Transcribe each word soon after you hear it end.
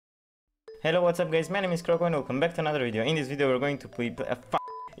Hello, what's up guys, my name is Croko and welcome back to another video. In this video we're going to play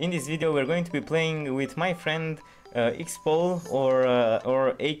playing with my friend Xpol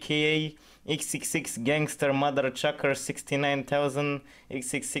or aka X66 Gangster Mother Chucker 69,000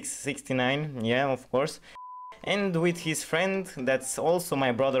 X6669, yeah, of course. And with his friend, that's also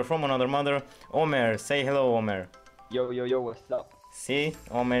my brother from another mother, Omer. Say hello, Omer. Yo, what's up? See,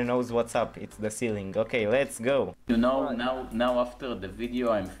 Omer knows what's up, it's the ceiling. Okay, let's go. You know, now after the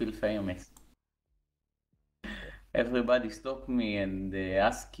video I feel famous. Everybody stop me and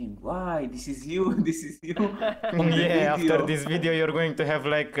asking, why, this is you, this is you. Yeah, after this video you're going to have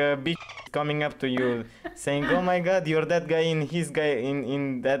like a bitch coming up to you saying, oh my god, you're that guy in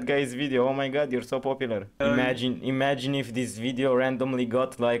in that guy's video, oh my god, you're so popular. Imagine if this video randomly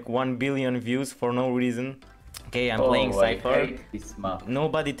got like 1 billion views for no reason. Okay, I'm playing Cypher. I hate this map.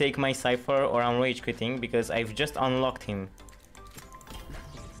 Nobody take my Cypher or I'm rage quitting because I've just unlocked him.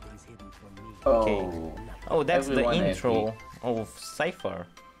 Okay. Oh, that's the intro of Cypher.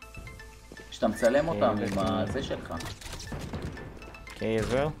 שאתה מצלם אותם עם הזה שלך. Okay, as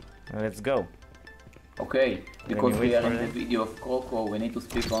well. Let's go. Okay, because we are in the video of Croko, we need to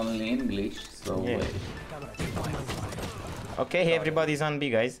speak only English, so... Yeah. Okay, everybody's on B,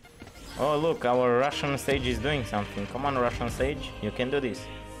 guys. Oh, look, our Russian sage is doing something. Come on, Russian sage, you can do this.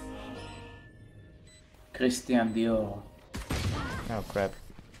 Christian Dior. Oh, crap.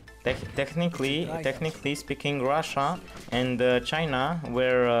 Technically speaking, Russia and China,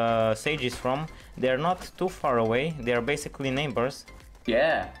 where Sage is from, they're not too far away. They are basically neighbors.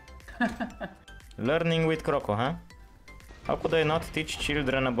 Yeah. Learning with Croko, huh? How could I not teach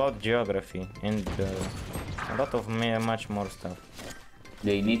children about geography and a lot of much more stuff?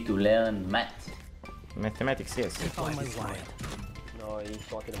 They need to learn math. Mathematics, yes. No, he's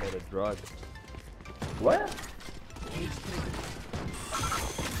talking about a drug. What?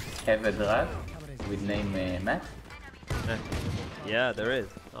 Have a drug with name math? Yeah, there is.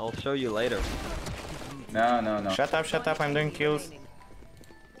 I'll show you later. No. Shut up, I'm doing kills.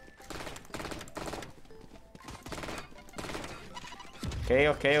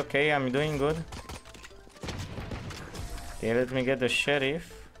 Okay, I'm doing good. Okay, let me get the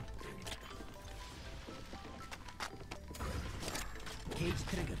sheriff. Cage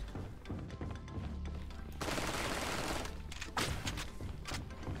triggered.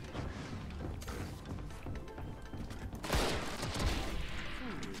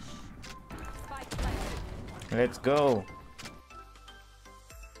 Let's go.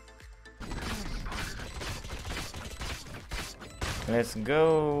 Let's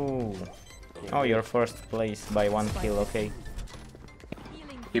go. Oh, you're first place by 1 kill, okay.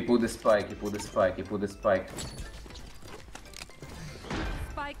 He put the spike, he put the spike.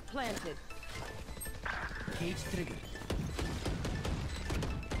 Spike planted. Cage triggered.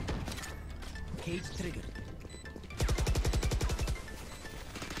 Cage triggered.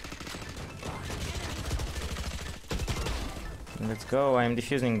 Let's go, I'm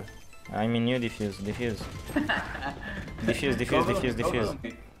defusing. I mean you defuse. Defuse.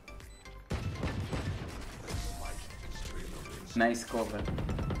 Nice cover.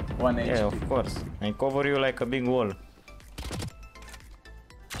 1 HP. Yeah, of course. I cover you like a big wall.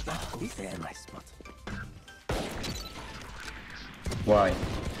 My spot. Why?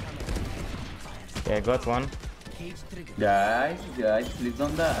 Okay, I got one. Cage triggered. Guys, please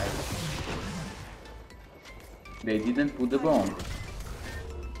don't die. They didn't put the bomb.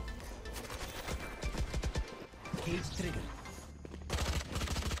 Cage triggered.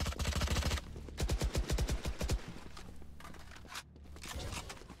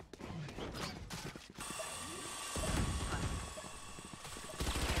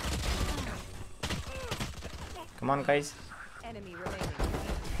 Come on, guys. Enemy remaining.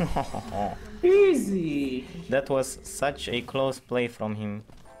 Easy! That was such a close play from him.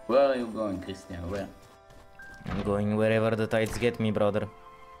 Where are you going, Christian? Where? I'm going wherever the tides get me, brother.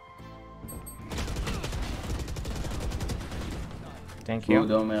 Thank you.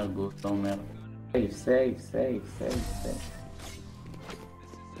 Good Omer. Save.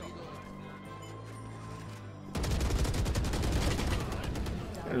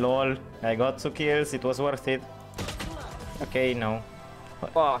 Lol, I got 2 kills, it was worth it. Okay, no.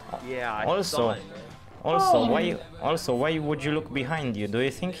 Fuck, yeah, I saw it. Also, why would you look behind you? Do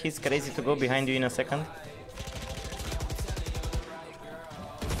you think he's crazy to go behind you in a second?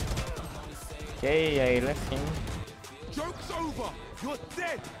 Okay, I left him. Joke's over! You're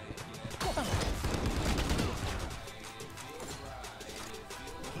dead!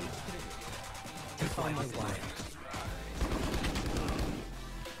 Find my wire.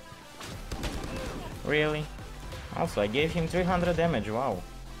 Really? Also, I gave him 300 damage, wow.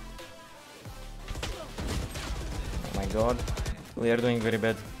 my god. We are doing very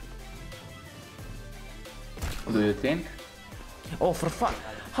bad. Do you think? Oh, for fuck!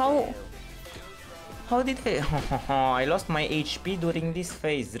 How did I? I lost my HP during this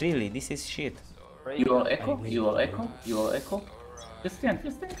phase. Really, this is shit. You are echo? You are echo? You are echo? Just stand,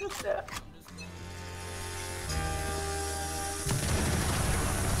 just stand, just stand.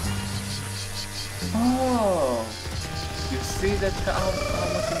 Oh! You see that how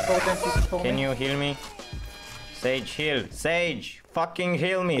much important it is for me? Can you heal me? Sage, heal! Sage! Fucking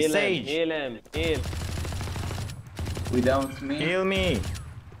heal me! Heal Sage! him, heal him, heal. Without me? Heal me!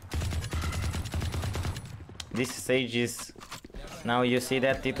 This Sage is... Now you see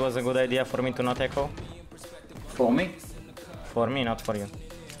that it was a good idea for me to not echo? For me? For me, not for you.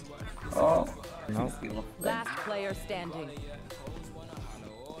 Oh. No. Last player standing.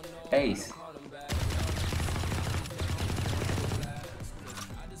 Ace.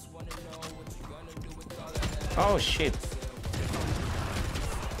 Oh shit!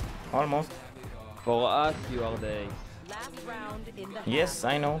 Almost. For us, you are the ace. Last round in the Yes,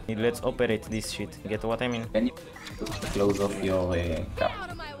 I know. Let's operate this shit. Get what I mean? Can you close off your cap?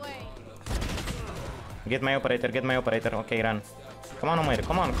 Get my operator, get my operator. Okay, run. Come on, Omer,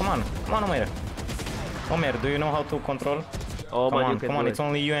 come on, come on, come on, Omer. Omer, do you know how to control? Oh, Come but on, you can come on, do it's it.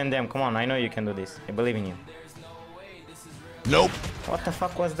 only you and them. Come on, I know you can do this. I believe in you. Nope. What the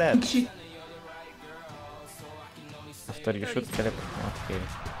fuck was that? Shit. After you shoot teleport. Okay.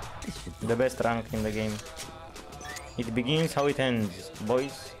 The best rank in the game. It begins how it ends,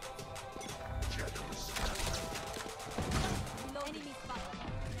 boys.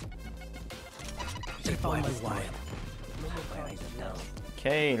 They found my wire.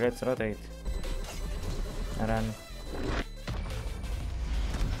 Okay, let's rotate. Run.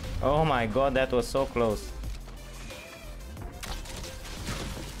 Oh my god, that was so close.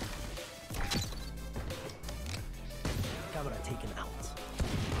 Camera taken out.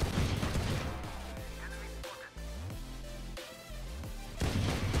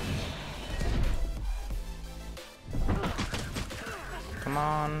 Come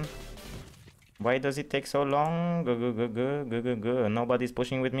on. Why does it take so long? Go. Nobody's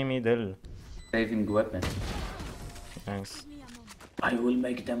pushing with me middle. Saving weapon. Nice. I will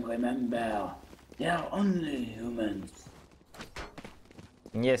make them remember. They are only humans.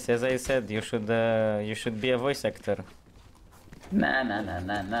 Yes, as I said, you should be a voice actor. Nah.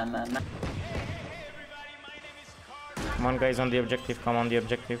 Come on, guys, on the objective. Come on the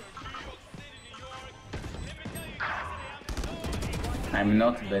objective. I'm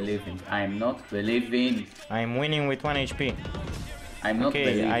not believing. I'm not believing. I'm winning with 1 HP. I'm not Okay,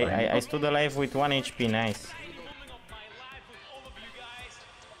 believing. I stood alive with 1 HP. Nice.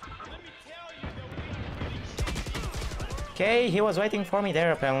 Okay, he was waiting for me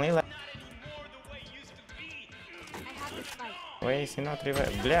there apparently. Why is he not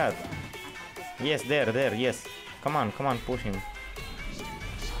revived? Блядь. Yes, there, yes. Come on, push him.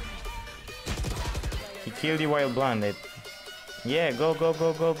 He killed you while blinded. Yeah, go.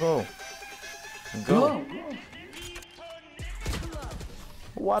 Go.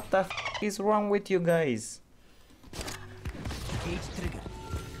 What the f is wrong with you guys? Cage trigger.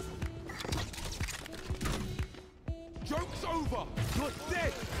 Joke's over. You're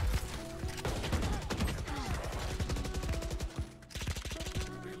dead.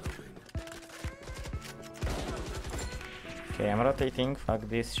 Okay, I'm rotating. Fuck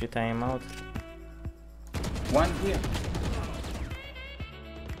this shit, I am out. One here.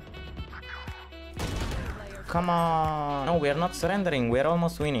 Come on! No, we are not surrendering. We are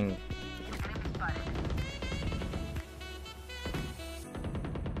almost winning.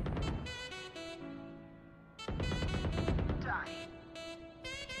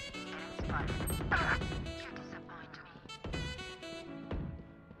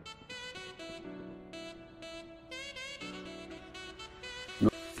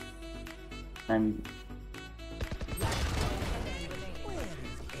 I'm. Where is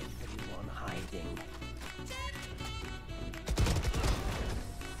everyone hiding?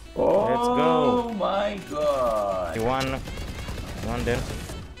 Oh Let's go. my god. You won. One there.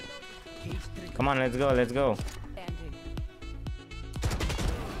 Cage trigger. Come on, let's go. standing.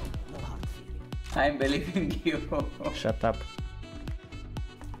 No hard feeling. I'm believing you. Shut up.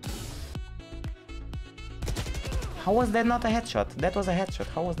 How was that not a headshot? That was a headshot.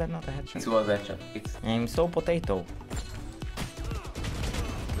 How was that not a It headshot? was a shot. It's. I'm so potato.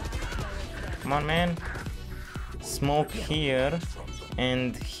 Come on, man. Smoke here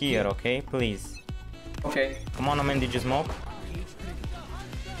and here, okay? Please. Okay. Come on, man, did you smoke? Cage trigger.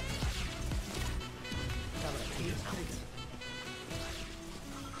 Camera cage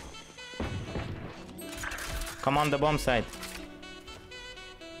out. Come on the bomb side.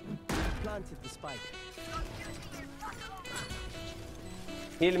 Planted the spike.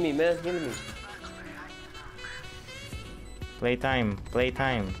 Heal me, man, heal me. Playtime,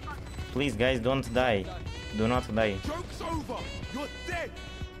 playtime. Please, guys, don't die. Do not die. Joke's over! You're dead!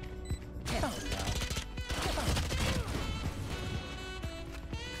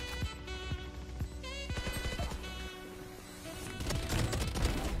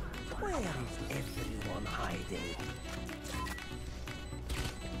 Where is everyone hiding?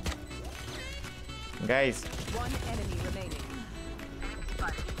 Guys, One enemy remaining.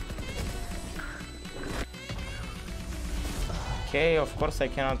 okay, of course I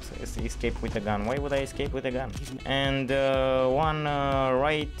cannot escape with a gun. Why would I escape with a gun? And one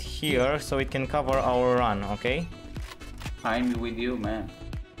right here, so it can cover our run, okay? I'm with you, man.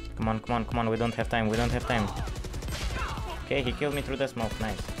 Come on, come on, come on, we don't have time, we don't have time. Okay, he killed me through the smoke,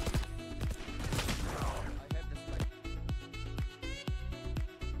 nice.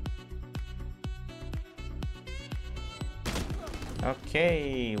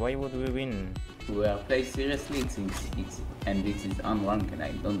 Okay, why would we win? We are playing seriously, and this is unranked,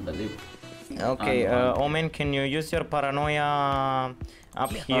 I don't believe. Okay, Unranked. Omen, can you use your paranoia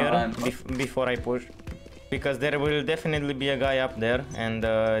up here before I push? Because there will definitely be a guy up there, and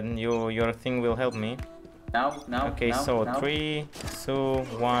your thing will help me. Now, Okay, now, so now. 3, 2,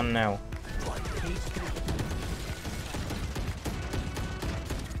 1, now.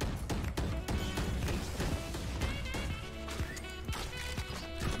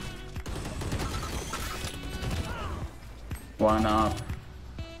 One up.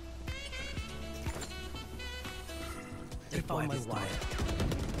 They found my wire.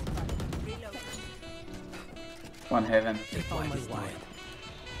 One heaven. They found my wire.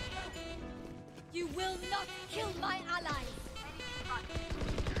 You will not kill my allies!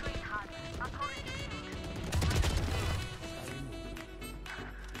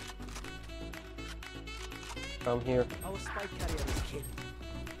 Come here. Our spike carrier is killed.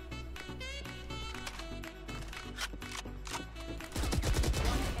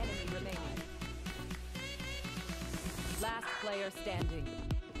 One enemy remaining. Last player standing.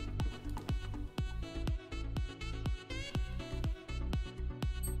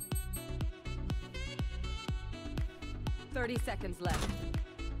 Thirty seconds left.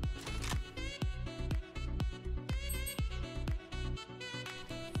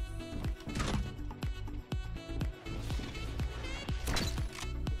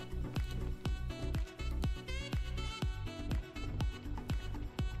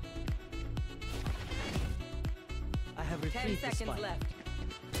 I have 10 retrieved the seconds spike. left.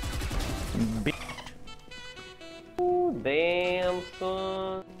 Damn,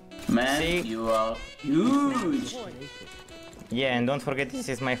 son. Man, See? you are huge! Yeah, and don't forget this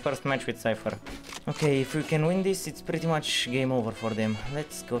is my first match with Cypher. Okay, if we can win this, it's pretty much game over for them.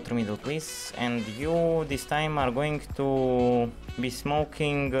 Let's go through middle, please. And you, this time, are going to be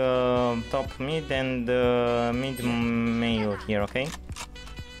smoking top mid and mid mail here, okay?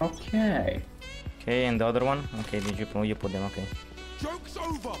 Okay. Okay, and the other one? Okay, did you put them, okay. Joke's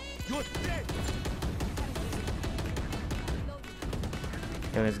over! You're dead!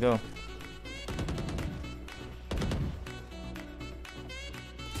 Okay, let's go.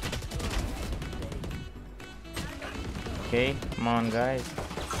 Okay, come on, guys.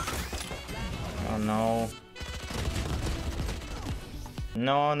 Oh no.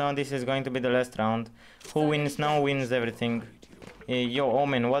 No, this is going to be the last round. Who wins now wins everything. Yo,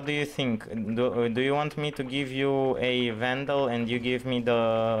 Omen, what do you think? Do you want me to give you a Vandal and you give me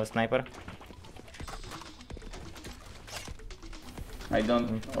the Sniper? I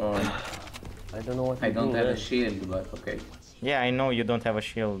don't know what to I don't do, have man. a shield, but okay. Yeah, I know you don't have a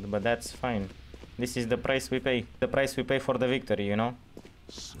shield, but that's fine. This is the price we pay. The price we pay for the victory, you know?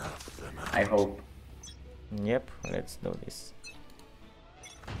 I hope. Yep, let's do this.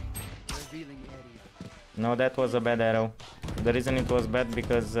 No, that was a bad arrow. The reason it was bad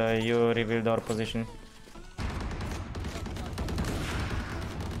because you revealed our position.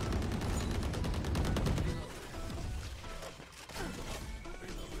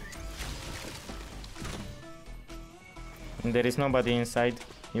 There is nobody inside.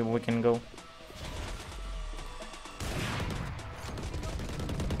 We can go.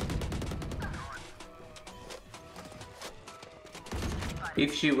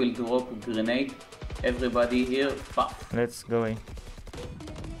 If she will drop a grenade, everybody here, pop. Let's go away.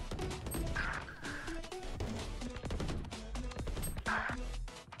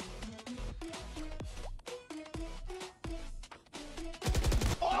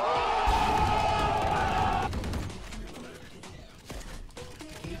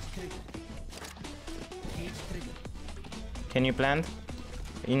 Cage trigger. Cage trigger. Can you plant?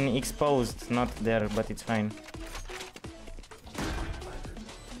 In exposed, not there, but it's fine.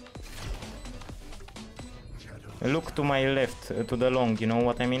 Look to my left, to the long, you know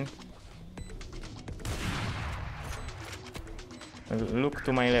what I mean? Look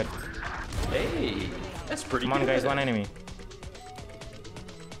to my left. Hey, that's pretty good. Come on guys, one enemy.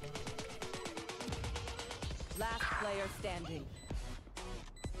 Last player standing.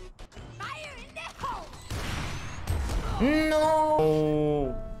 Fire in the hole!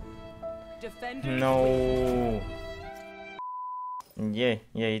 No! Defenders No! Yeah,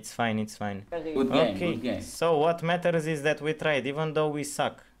 it's fine, it's fine. Good game, Okay, good game. so what matters is that we tried, even though we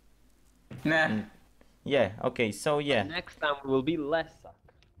suck. Nah. Yeah, okay, so yeah. Next time we will be less suck.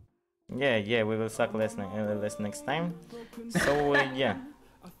 Yeah, we will suck less next time. So yeah.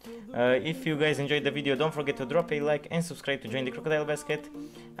 If you guys enjoyed the video, don't forget to drop a like and subscribe to join the Crocodile Basket.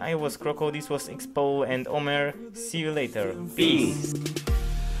 I was Croko, this was Expo and Omer. See you later. Peace!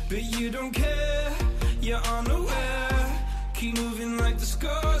 But you don't care, you're unaware. Keep moving like the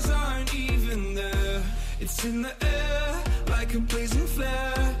scars aren't even there. It's in the air like a blazing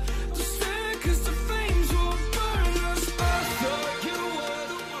flare.